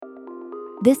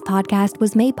This podcast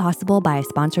was made possible by a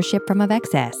sponsorship from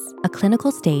Avexis, a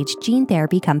clinical stage gene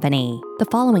therapy company. The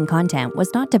following content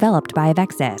was not developed by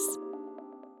Avexis.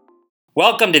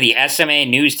 Welcome to the SMA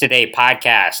News Today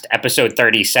podcast, episode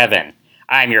 37.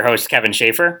 I'm your host, Kevin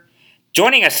Schaefer.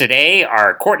 Joining us today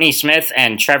are Courtney Smith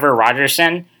and Trevor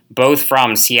Rogerson, both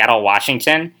from Seattle,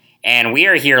 Washington. And we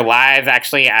are here live,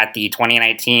 actually, at the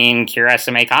 2019 Cure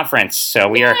SMA conference. So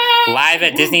we are live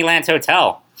at Disneyland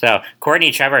Hotel. So,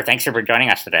 Courtney, Trevor, thanks for joining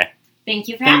us today. Thank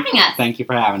you for having us. Thank you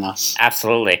for having us.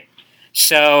 Absolutely.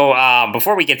 So,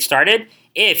 before we get started,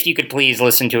 if you could please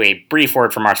listen to a brief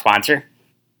word from our sponsor.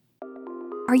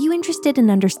 Are you interested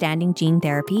in understanding gene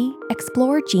therapy?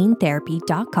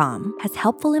 ExploreGeneTherapy.com has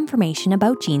helpful information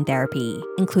about gene therapy,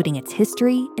 including its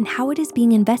history and how it is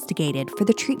being investigated for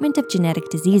the treatment of genetic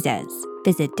diseases.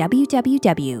 Visit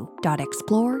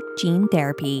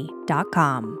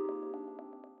www.exploregenetherapy.com.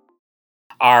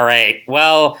 All right.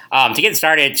 Well, to get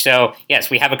started, so yes,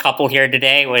 we have a couple here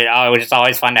today, which is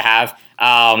always fun to have.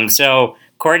 So,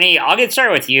 Courtney, I'll get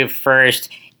started with you first.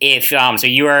 If so,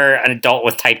 you are an adult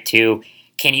with type 2.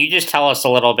 Can you just tell us a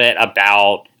little bit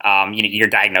about your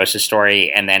diagnosis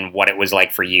story and then what it was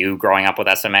like for you growing up with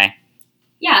SMA?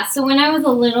 Yeah, so when I was a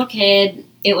little kid,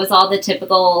 it was all the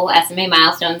typical SMA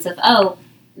milestones of,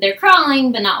 they're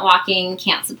crawling but not walking,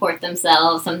 can't support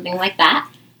themselves, something like that.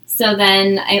 So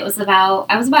then I was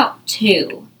about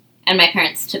 2, and my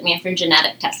parents took me in for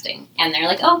genetic testing. And they're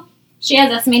like, she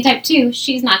has SMA type 2,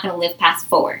 she's not going to live past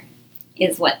 4,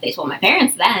 is what they told my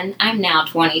parents then. I'm now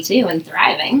 22 and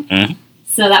thriving. Mm-hmm.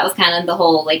 So that was kind of the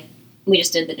whole, we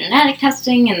just did the genetic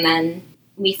testing, and then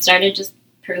we started just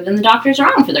proving the doctors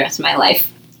wrong for the rest of my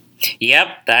life.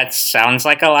 Yep, that sounds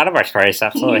like a lot of our stories,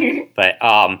 absolutely. But,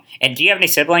 and do you have any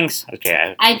siblings?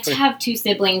 Okay. I have 2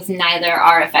 siblings, neither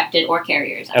are affected or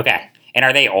carriers. Okay. And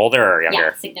are they older or younger?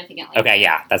 Yeah, significantly. Okay,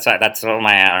 yeah, that's what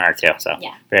my own are too, so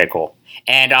yeah. Very cool.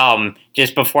 And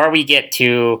just before we get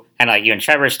to kind of you and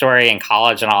Trevor's story and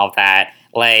college and all of that,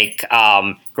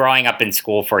 growing up in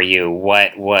school for you,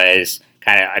 what was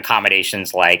kind of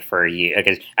accommodations like for you?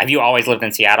 Because have you always lived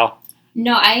in Seattle?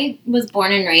 No, I was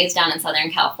born and raised down in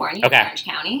Southern California, in Orange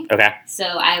County. Okay. So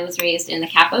I was raised in the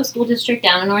Capo School District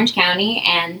down in Orange County,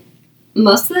 and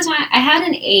most of the time I had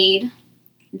an aide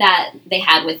that they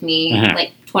had with me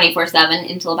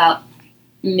 24/7 until about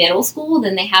middle school.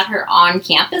 Then they had her on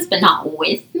campus, but not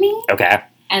with me. Okay.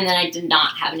 And then I did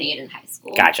not have an aide in high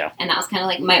school. Gotcha. And that was kind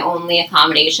of my only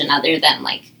accommodation other than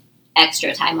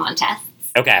extra time on tests.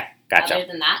 Okay, gotcha. Other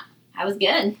than that, I was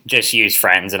good. Just use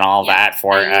friends and all that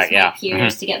for I used my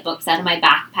peers to get books out of my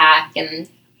backpack and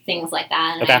things like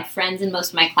that. And I had friends in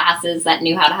most of my classes that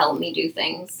knew how to help me do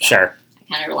things. So sure. I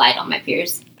kind of relied on my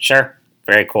peers. Sure.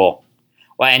 Very cool.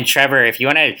 Well, and Trevor, if you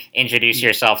want to introduce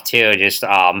yourself too, just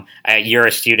you're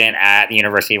a student at the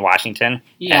University of Washington.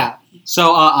 Yeah.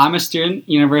 So I'm a student,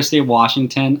 University of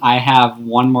Washington. I have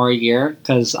one more year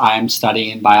because I'm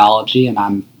studying biology, and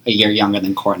I'm a year younger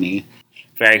than Courtney.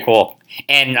 Very cool.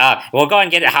 And we'll go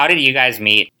and get it. How did you guys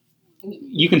meet?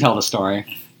 You can tell the story.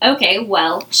 Okay,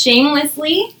 well,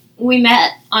 shamelessly, we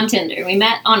met on Tinder. We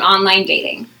met on online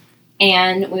dating.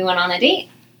 And we went on a date,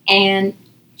 and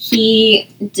he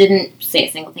didn't say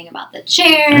a single thing about the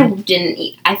chair.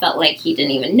 I felt like he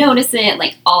didn't even notice it.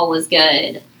 All was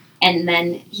good. And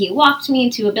then he walked me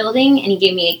into a building, and he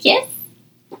gave me a kiss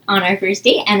on our first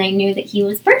date, and I knew that he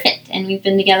was perfect. And we've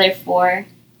been together for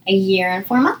a year and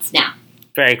 4 months now.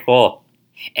 Very cool.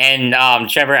 And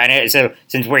Trevor, I know. So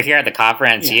since we're here at the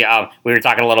conference, we were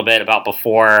talking a little bit about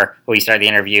before we started the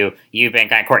interview. You've been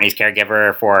kind of Courtney's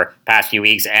caregiver for the past few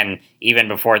weeks, and even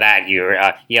before that, you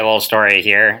have a little story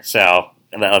here. So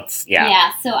let's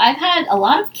Yeah. So I've had a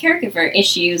lot of caregiver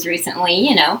issues recently.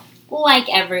 Like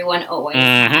everyone always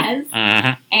has.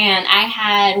 Mm-hmm. And I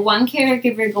had one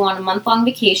caregiver go on a month-long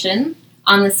vacation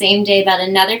on the same day that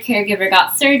another caregiver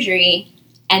got surgery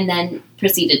and then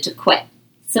proceeded to quit.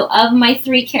 So of my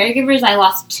 3 caregivers, I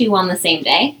lost 2 on the same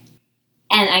day.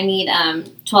 And I need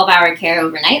 12-hour care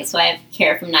overnight, so I have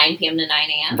care from 9 p.m. to 9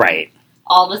 a.m. Right.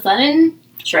 All of a sudden,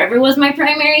 Trevor was my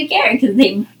primary care because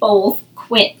they both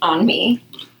quit on me.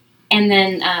 And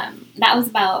then that was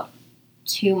about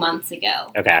 2 months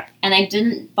ago. Okay. And I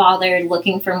didn't bother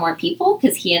looking for more people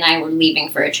because he and I were leaving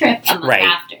for a trip a month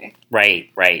after. Right.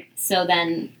 So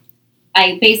then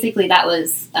that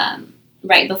was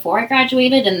right before I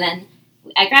graduated, and then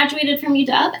I graduated from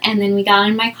UW, and then we got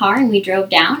in my car and we drove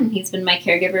down, and he's been my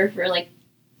caregiver for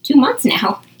 2 months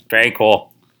now. Very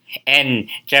cool. And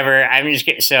Trevor, I'm just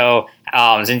so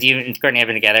since you and Courtney have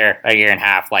been together a year and a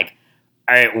half,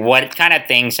 what kind of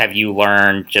things have you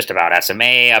learned just about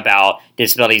SMA, about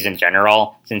disabilities in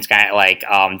general? Since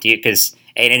because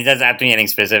And it doesn't have to be anything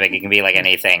specific. It can be like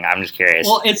anything. I'm just curious.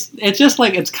 Well, it's just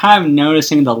like it's kind of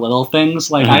noticing the little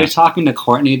things. Like I was talking to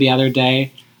Courtney the other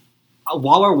day.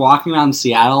 While we're walking around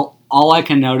Seattle, all I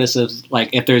can notice is like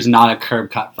if there's not a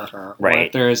curb cut for her, right? Or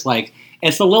if there's like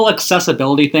it's the little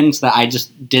accessibility things that I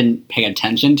just didn't pay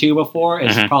attention to before.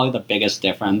 Is probably the biggest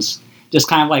difference. Just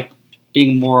kind of like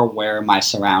being more aware of my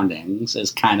surroundings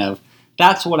is kind of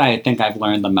that's what I think I've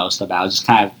learned the most about. Just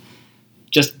kind of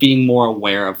just being more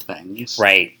aware of things.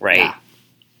 Right. Yeah.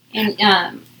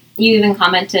 And you even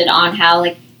commented on how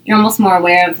like you're almost more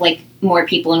aware of like more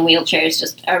people in wheelchairs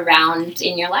just around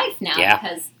in your life now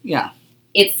because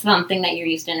it's something that you're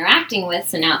used to interacting with,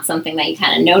 so now it's something that you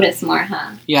kind of notice more,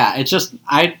 huh? Yeah, it's just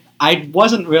I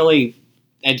wasn't really.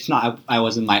 It's not I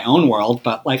was in my own world,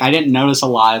 but like I didn't notice a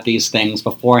lot of these things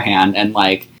beforehand, and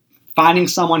like finding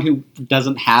someone who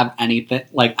doesn't have anything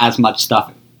like as much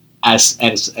stuff as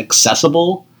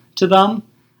accessible to them,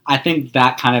 I think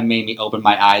that kind of made me open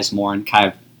my eyes more and kind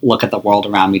of look at the world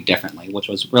around me differently, which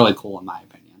was really cool in my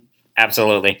opinion.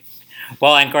 Absolutely.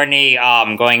 Well, and Courtney,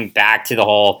 going back to the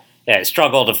whole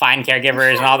struggle to find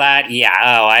caregivers and all that,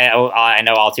 I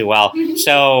know all too well.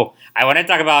 So I want to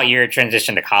talk about your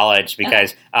transition to college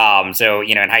because, so,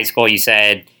 in high school you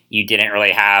said you didn't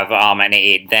really have an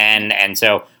aide then. And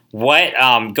so what,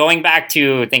 thinking back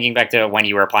to when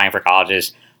you were applying for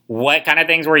colleges, what kind of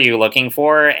things were you looking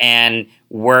for? And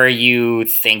were you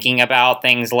thinking about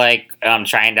things like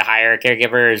trying to hire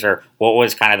caregivers, or what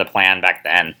was kind of the plan back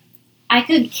then? I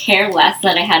could care less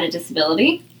that I had a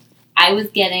disability. I was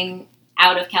getting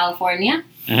out of California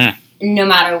no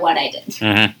matter what I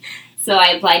did. So I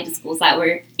applied to schools that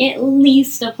were at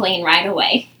least a plane ride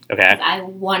away. Okay. I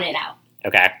wanted out.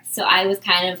 Okay. So I was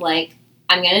kind of like,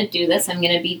 I'm going to do this. I'm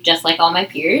going to be just like all my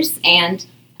peers, and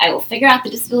I will figure out the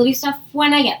disability stuff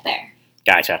when I get there.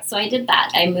 Gotcha. So I did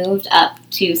that. I moved up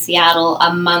to Seattle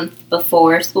a month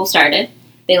before school started.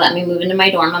 They let me move into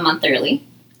my dorm a month early.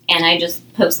 And I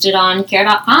just posted on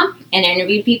care.com and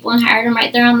interviewed people and hired them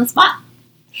right there on the spot.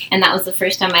 And that was the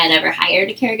first time I had ever hired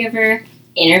a caregiver,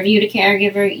 interviewed a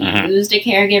caregiver, used a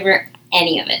caregiver,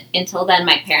 any of it. Until then,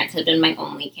 my parents had been my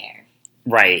only care.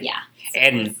 Right. Yeah. So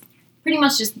and pretty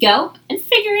much just go and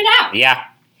figure it out. Yeah.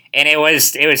 And it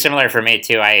was similar for me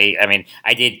too. I mean,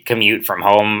 I did commute from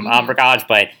home for college,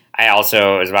 but it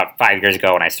was about 5 years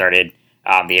ago when I started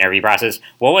the interview process.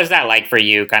 What was that like for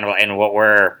you, kind of, and what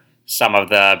were some of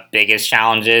the biggest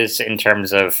challenges in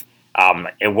terms of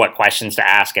what questions to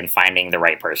ask and finding the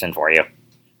right person for you?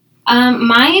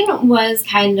 Mine was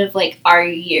kind of like,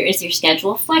 is your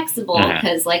schedule flexible?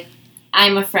 Because like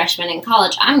I'm a freshman in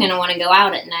college, I'm going to want to go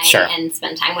out at night and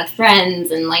spend time with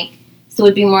friends, and like so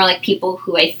it'd be more like people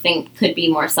who I think could be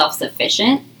more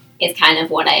self-sufficient is kind of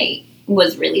what I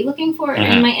was really looking for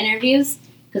in my interviews,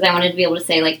 because I wanted to be able to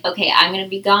say like, okay, I'm going to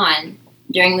be gone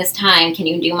during this time. Can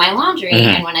you do my laundry?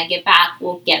 And when I get back,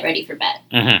 we'll get ready for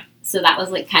bed. So that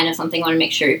was like kind of something I wanted to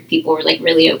make sure people were like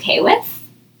really okay with.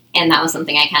 And that was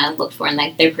something I kind of looked for in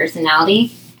like their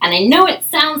personality. And I know it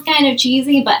sounds kind of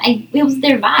cheesy, but it was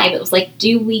their vibe. It was like,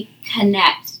 do we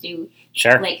connect?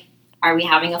 Like, are we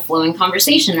having a flowing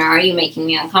conversation, or are you making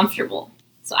me uncomfortable?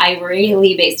 So I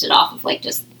really based it off of like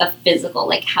just a physical,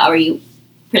 like how are you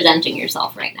presenting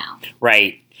yourself right now?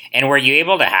 Right. And were you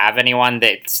able to have anyone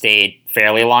that stayed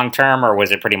fairly long term, or was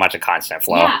it pretty much a constant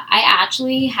flow? Yeah, I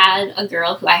actually had a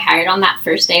girl who I hired on that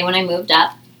first day when I moved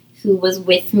up, who was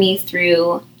with me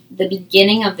through the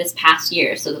beginning of this past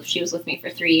year. So she was with me for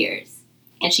 3 years.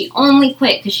 And she only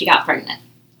quit because she got pregnant.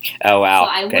 Oh, wow.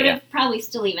 So I would have probably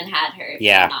still even had her if she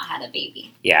had not had a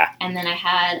baby. Yeah. And then I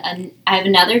have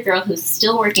another girl who's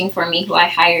still working for me who I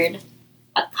hired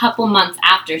a couple months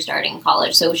after starting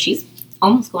college. So she's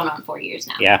almost going on 4 years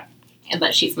now. Yeah.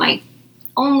 But she's my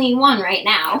only one right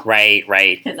now. Right.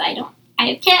 Because I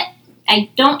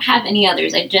don't have any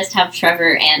others. I just have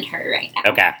Trevor and her right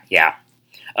now. Okay, yeah.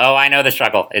 Oh, I know the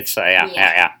struggle. It's,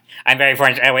 yeah. I'm very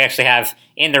fortunate. We actually have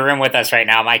in the room with us right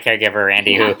now my caregiver,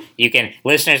 Randy, who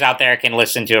listeners out there can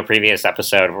listen to a previous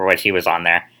episode for which he was on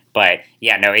there. But,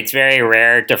 yeah, no, it's very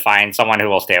rare to find someone who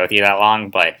will stay with you that long,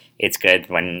 but it's good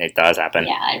when it does happen.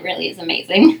 Yeah, it really is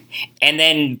amazing. And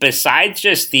then besides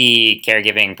just the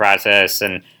caregiving process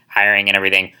and hiring and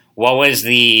everything, what was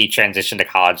the transition to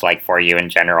college like for you in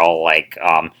general, like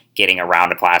getting around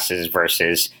to classes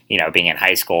versus, being in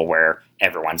high school where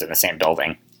everyone's in the same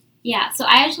building? Yeah, so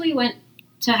I actually went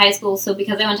to high school. So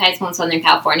because I went to high school in Southern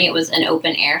California, it was an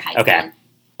open air high school. Okay.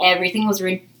 Everything was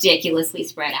ridiculously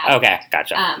spread out. Okay,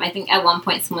 gotcha. I think at one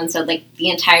point someone said like the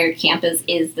entire campus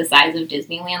is the size of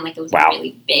Disneyland. Like it was a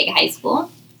really big high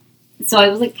school. So I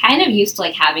was like kind of used to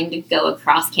like having to go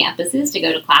across campuses to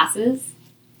go to classes.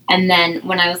 And then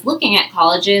when I was looking at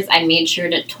colleges, I made sure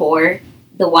to tour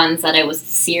the ones that I was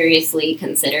seriously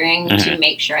considering to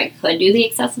make sure I could do the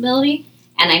accessibility.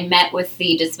 And I met with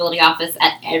the disability office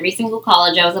at every single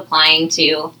college I was applying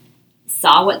to,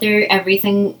 saw what their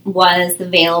everything was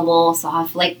available, saw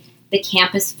if like the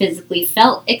campus physically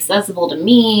felt accessible to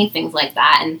me, things like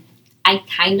that. And I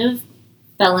kind of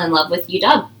fell in love with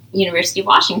UW, University of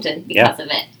Washington, because of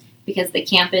it. Because the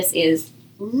campus is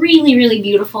really, really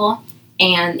beautiful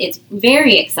and it's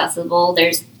very accessible.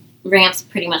 There's ramps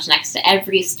pretty much next to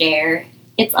every stair.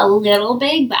 It's a little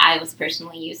big, but I was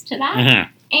personally used to that.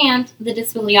 And the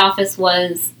disability office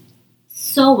was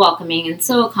so welcoming and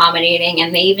so accommodating,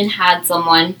 and they even had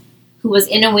someone who was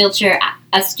in a wheelchair,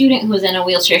 a student who was in a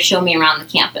wheelchair, show me around the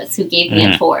campus, who gave me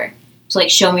a tour to like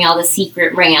show me all the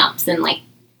secret ramps and like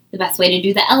the best way to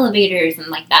do the elevators, and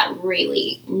like that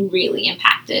really, really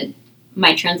impacted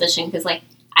my transition because like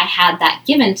I had that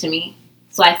given to me,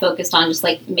 so I focused on just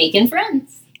like making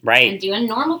friends, and doing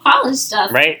normal college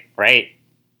stuff, right.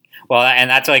 Well, and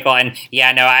that's really cool. And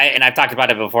yeah, no, I've talked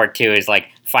about it before too. Is like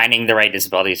finding the right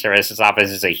disability services office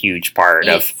is a huge part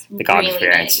of the college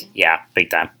experience. Big. Yeah, big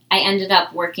time. I ended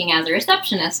up working as a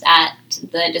receptionist at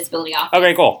the disability office. Oh,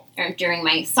 very cool. During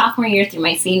my sophomore year through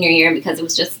my senior year, because it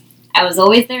was just I was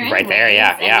always there anyways, right there.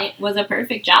 Yeah. It was a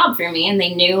perfect job for me, and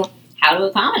they knew how to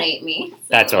accommodate me. So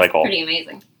that's really cool. Pretty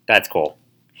amazing. That's cool.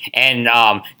 And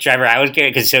Trevor, I was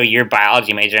curious because you're a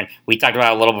biology major, and we talked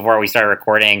about it a little before we started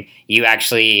recording. You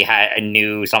actually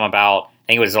knew some about, I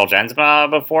think it was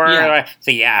Zolgensma before. Yeah. So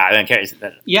yeah, I'm curious.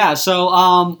 Yeah.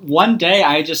 So one day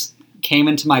I just came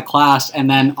into my class, and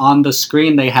then on the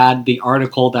screen they had the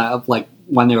article that of like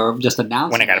when they were just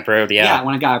announcing when it got approved. Yeah,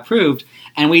 when it got approved,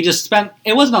 and we just spent.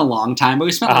 It wasn't a long time, but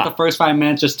we spent like the first 5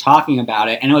 minutes just talking about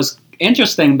it, and it was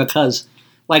interesting because,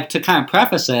 like, to kind of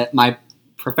preface it, my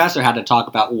professor had to talk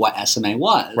about what SMA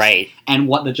was, right, and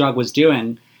what the drug was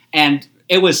doing, and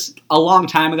it was a long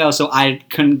time ago, so I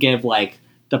couldn't give like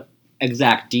the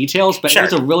exact details, but it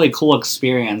was a really cool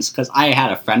experience because I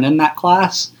had a friend in that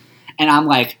class, and I'm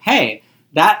like, hey,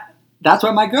 that's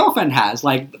what my girlfriend has.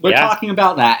 Like, we're talking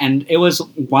about that, and it was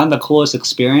one of the coolest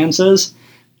experiences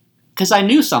because I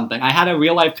knew something. I had a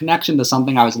real life connection to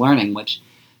something I was learning, which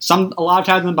a lot of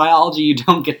times in biology you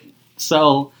don't get.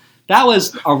 So that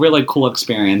was a really cool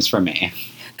experience for me.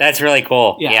 That's really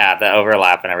cool. Yeah, the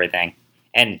overlap and everything.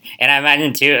 And I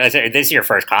imagine, too, this is your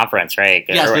first conference, right?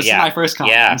 Yes, this is my first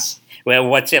conference. Yeah. Well,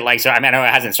 what's it like? So, I mean, I know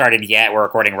it hasn't started yet. We're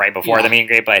recording right before the meet and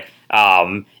greet, but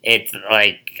it's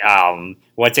like,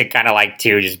 what's it kind of like,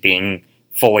 too, just being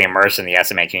fully immersed in the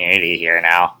SMA community here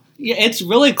now? Yeah, it's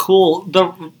really cool.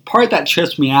 The part that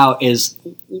trips me out is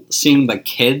seeing the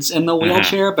kids in the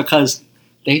wheelchair because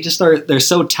they're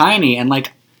so tiny, and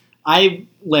like, I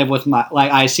live with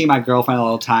I see my girlfriend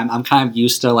all the time. I'm kind of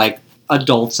used to like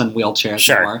adults in wheelchairs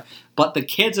more, but the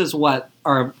kids is what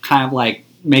are kind of like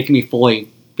making me fully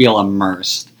feel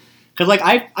immersed. Because like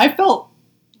I felt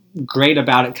great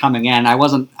about it coming in. I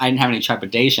didn't have any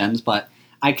trepidations, but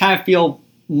I kind of feel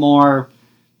more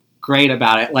great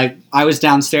about it. Like I was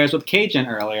downstairs with Cajun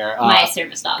earlier, my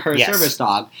service dog, her service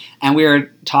dog, and we were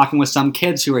talking with some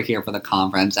kids who were here for the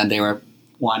conference, and they were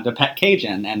wanting to pet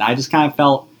Cajun, and I just kind of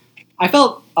felt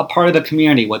a part of the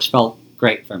community, which felt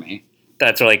great for me.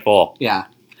 That's really cool. Yeah.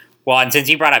 Well, and since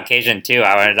you brought up Cajun, too,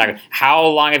 I want to talk, how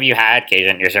long have you had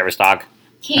Cajun, your service dog?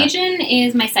 Cajun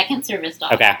is my second service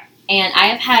dog. Okay. And I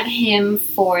have had him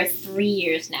for 3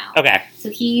 years now. Okay. So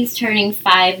he's turning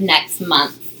 5 next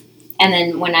month. And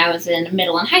then when I was in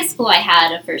middle and high school, I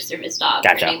had a first service dog.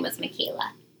 Gotcha. Her name was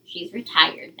Michaela. She's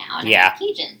retired now, and I have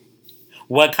Cajun.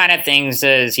 What kind of things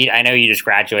does he... I know you just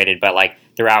graduated, but like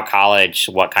throughout college,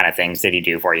 what kind of things did he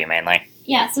do for you mainly?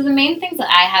 Yeah, so the main things that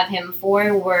I have him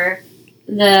for were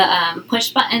the push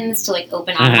buttons to like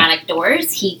open automatic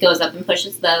doors. He goes up and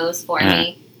pushes those for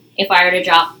me. If I were to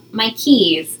drop my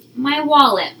keys, my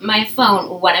wallet, my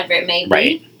phone, whatever it may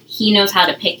be, he knows how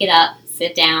to pick it up,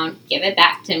 sit down, give it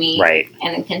back to me,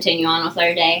 and then continue on with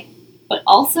our day. But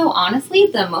also, honestly,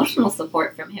 the emotional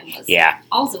support from him was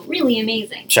also really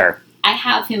amazing. Sure. I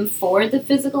have him for the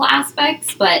physical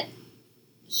aspects, but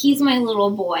he's my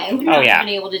little boy. I would not have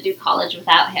been able to do college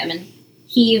without him. And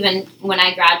he even, when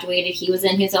I graduated, he was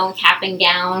in his own cap and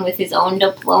gown with his own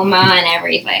diploma and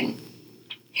everything.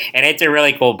 And it's a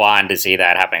really cool bond to see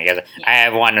that happen. Because I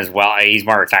have one as well. He's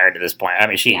more retired at this point. I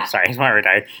mean, he's more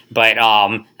retired. But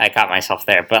I caught myself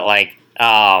there. But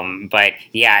and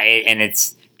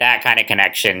it's that kind of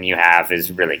connection you have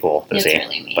is really cool to see. It's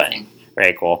really amazing. But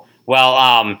very cool.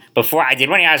 Well, before I did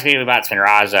want to ask you about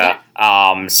Spinraza.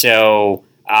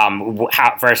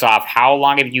 First off, how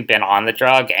long have you been on the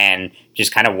drug, and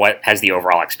just kind of what has the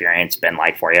overall experience been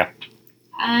like for you?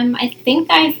 I think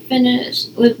I finished.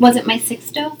 Was it my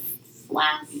 6th dose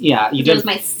last? Yeah, you It did. was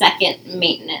my second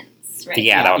maintenance. Right.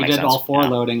 Yeah, that would you make did all sense. 4 Yeah.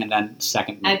 loading and then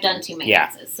second. I've done 2 Yeah,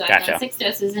 maintenances, so I've gotcha. done 6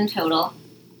 doses in total.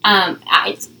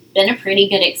 It's been a pretty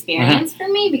good experience for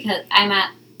me because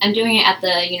I'm doing it at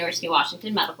the University of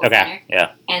Washington Medical Center, Okay.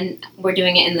 Yeah. and we're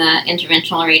doing it in the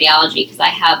interventional radiology because I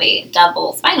have a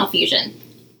double spinal fusion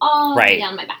all the Right. way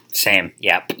down my back. Same.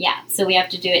 Yep. Yeah, so we have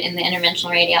to do it in the interventional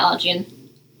radiology, and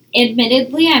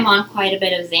admittedly, I'm on quite a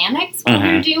bit of Xanax when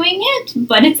we're doing it,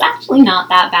 but it's actually not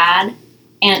that bad.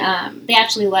 And they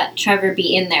actually let Trevor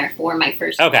be in there for my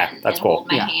first Okay, one that's and cool. hold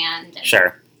my Yeah. hand and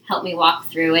Sure. help me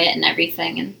walk through it and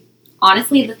everything. And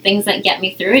honestly, the things that get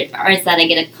me through it is that I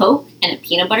get a Coke and a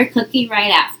peanut butter cookie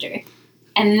right after.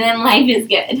 And then life is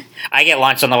good. I get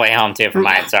lunch on the way home too for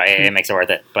mine, so it makes it worth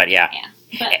it. But yeah.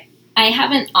 But I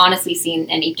haven't honestly seen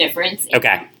any difference in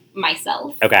Okay.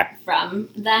 myself Okay. from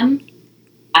them.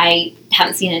 I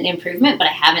haven't seen an improvement, but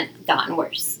I haven't gotten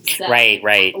worse. So Right.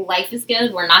 life is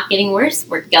good. We're not getting worse.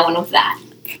 We're going with that.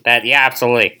 Yeah,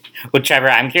 absolutely. Well, Trevor,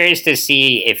 I'm curious to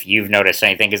see if you've noticed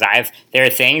anything because there are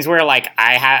things where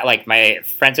my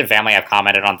friends and family have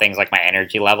commented on things like my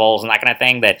energy levels and that kind of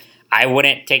thing that I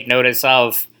wouldn't take notice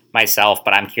of myself,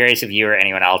 but I'm curious if you or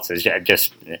anyone else has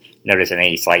just noticed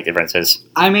any slight differences.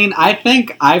 I mean, I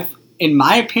think in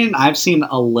my opinion, I've seen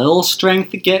a little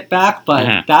strength get back,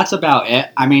 but that's about it.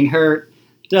 I mean, her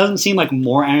doesn't seem like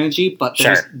more energy, but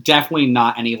there's definitely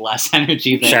not any less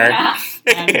energy there. Sure. Yeah.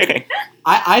 And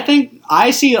I think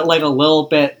I see like a little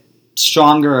bit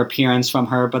stronger appearance from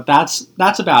her, but that's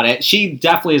about it. She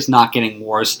definitely is not getting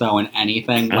worse though in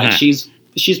anything. Like she's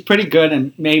pretty good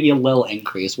and maybe a little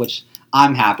increase, which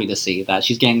I'm happy to see that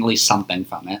she's getting at least something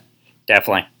from it.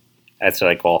 Definitely. That's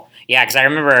really cool. Yeah, because I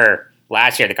remember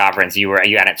last year at the conference, you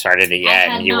hadn't started it yet, I had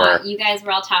and you not. were. You guys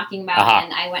were all talking about it,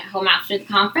 and I went home after the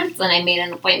conference and I made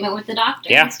an appointment with the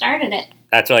doctor and started it.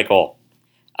 That's really cool.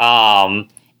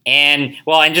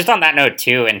 And just on that note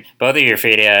too, and both of you are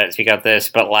free to speak about this,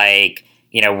 but like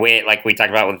we talked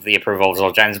about with the approval of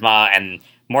Zolgensma and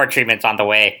more treatments on the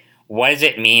way. What does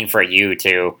it mean for you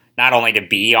to not only to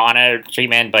be on a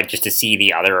treatment, but just to see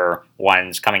the other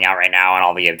ones coming out right now and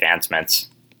all the advancements?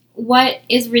 What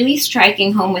is really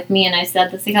striking home with me, and I've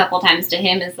said this a couple times to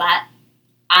him, is that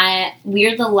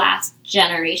we're the last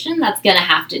generation that's going to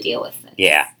have to deal with this.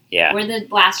 Yeah. We're the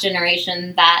last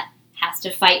generation that has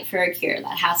to fight for a cure,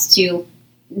 that has to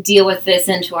deal with this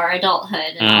into our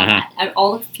adulthood and all that.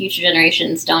 All the future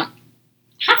generations don't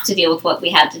have to deal with what we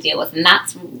had to deal with, and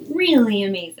that's really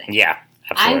amazing. Yeah,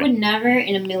 absolutely. I would never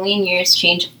in a million years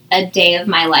change a day of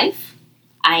my life.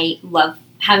 I love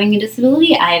having a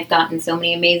disability. I've gotten so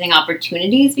many amazing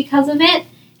opportunities because of it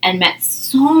and met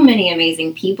so many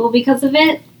amazing people because of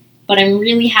it, but I'm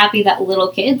really happy that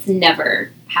little kids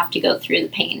never have to go through the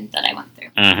pain that I went through.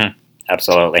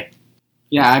 Absolutely.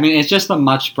 Yeah, I mean, it's just a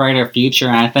much brighter future,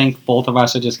 and I think both of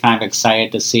us are just kind of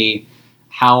excited to see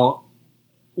how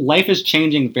life is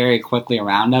changing very quickly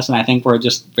around us, and I think we're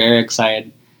just very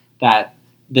excited that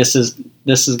this is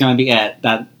going to be it,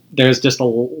 that there's just a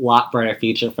lot brighter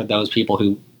future for those people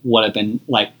who would have been,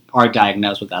 are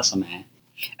diagnosed with SMA.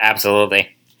 Absolutely.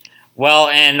 Well,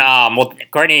 and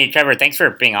Courtney, Trevor, thanks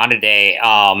for being on today.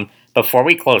 Before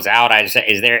we close out, is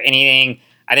there anything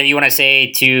either you want to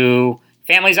say to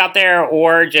families out there,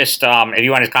 or just if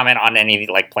you want to comment on any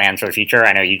plans for the future?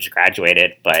 I know you just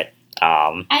graduated, but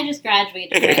I just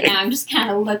graduated right now. I'm just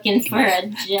kind of looking for a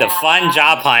job. The fun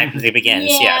job hunt begins.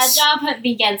 Yeah, Yes, job hunt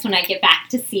begins when I get back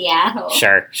to Seattle.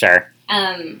 Sure.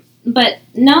 But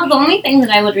no, the only thing that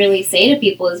I would really say to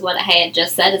people is what I had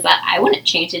just said, is that I wouldn't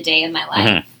change a day of my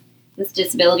life. This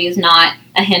disability is not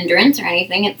a hindrance or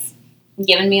anything. It's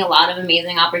given me a lot of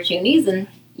amazing opportunities, and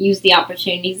use the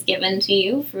opportunities given to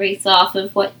you based off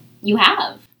of what you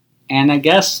have. And I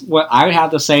guess what I would have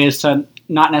to say is to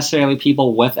not necessarily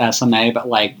people with SMA, but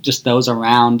just those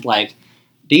around,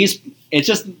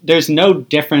 there's no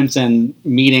difference in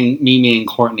meeting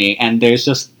Courtney, and there's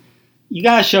just, you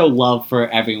gotta show love for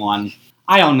everyone.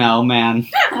 I don't know, man.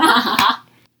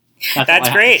 That's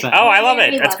great. Oh, I love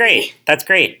it. That's great. Lovely. That's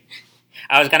great.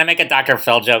 I was gonna make a Dr.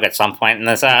 Phil joke at some point in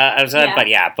this episode,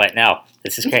 but no,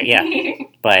 this is great. Yeah,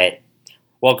 but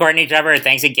well, Courtney, Trevor,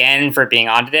 thanks again for being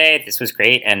on today. This was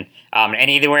great, and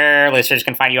anywhere listeners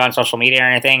can find you on social media or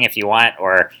anything if you want,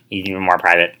 or even more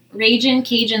private. Ragin'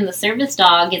 Cajun, the service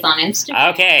dog, is on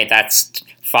Instagram. Okay, that's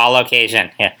follow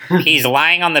Cajun. Yeah, he's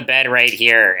lying on the bed right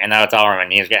here in the hotel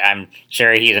room, and I'm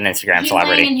sure he's an Instagram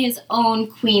celebrity. He's lying in his own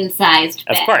queen-sized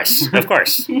bed. Of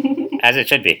course, as it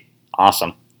should be.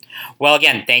 Awesome. Well,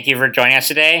 again, thank you for joining us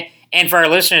today. And for our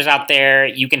listeners out there,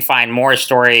 you can find more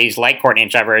stories like Courtney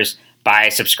and Trevor's by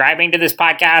subscribing to this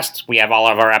podcast. We have all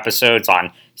of our episodes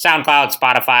on SoundCloud,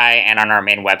 Spotify, and on our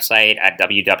main website at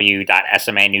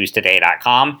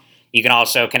www.smanewstoday.com. You can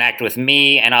also connect with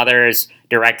me and others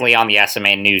directly on the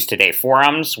SMA News Today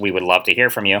forums. We would love to hear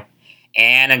from you.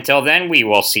 And until then, we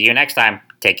will see you next time.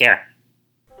 Take care.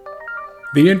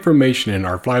 The information in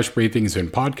our flash briefings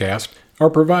and podcast are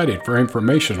provided for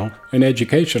informational and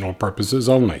educational purposes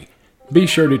only. Be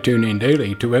sure to tune in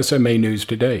daily to SMA News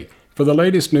Today for the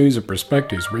latest news and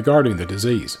perspectives regarding the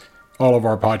disease. All of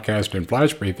our podcast and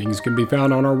flash briefings can be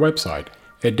found on our website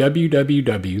at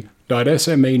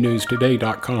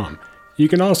www.smanewstoday.com. You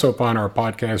can also find our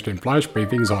podcast and flash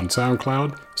briefings on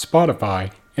SoundCloud,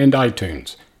 Spotify, and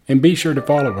iTunes. And be sure to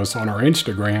follow us on our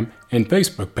Instagram and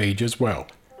Facebook page as well.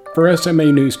 For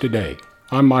SMA News Today,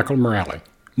 I'm Michael Morale,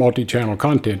 Multi-Channel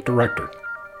Content Director.